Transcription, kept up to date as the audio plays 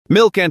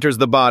Milk enters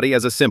the body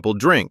as a simple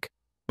drink,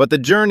 but the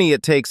journey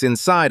it takes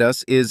inside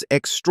us is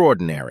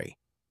extraordinary.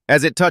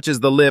 As it touches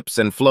the lips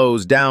and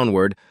flows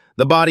downward,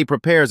 the body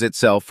prepares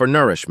itself for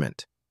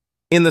nourishment.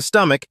 In the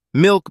stomach,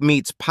 milk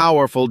meets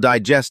powerful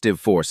digestive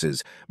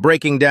forces,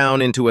 breaking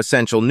down into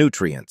essential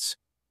nutrients.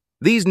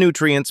 These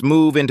nutrients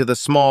move into the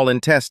small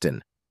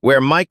intestine, where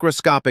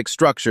microscopic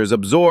structures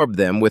absorb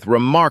them with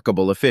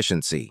remarkable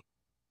efficiency.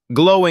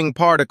 Glowing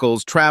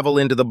particles travel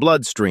into the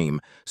bloodstream,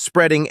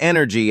 spreading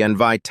energy and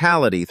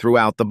vitality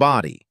throughout the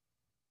body.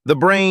 The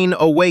brain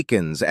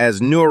awakens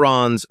as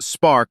neurons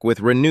spark with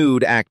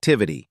renewed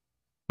activity.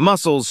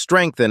 Muscles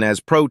strengthen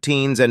as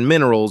proteins and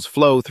minerals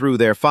flow through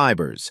their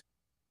fibers.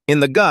 In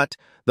the gut,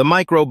 the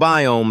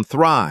microbiome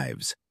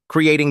thrives,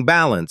 creating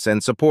balance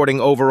and supporting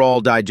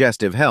overall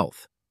digestive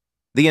health.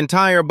 The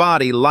entire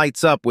body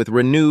lights up with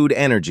renewed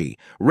energy,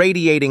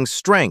 radiating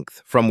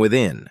strength from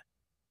within.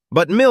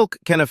 But milk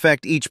can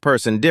affect each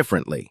person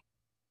differently.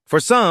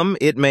 For some,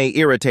 it may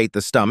irritate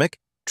the stomach,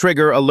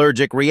 trigger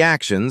allergic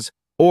reactions,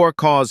 or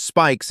cause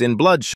spikes in blood sugar.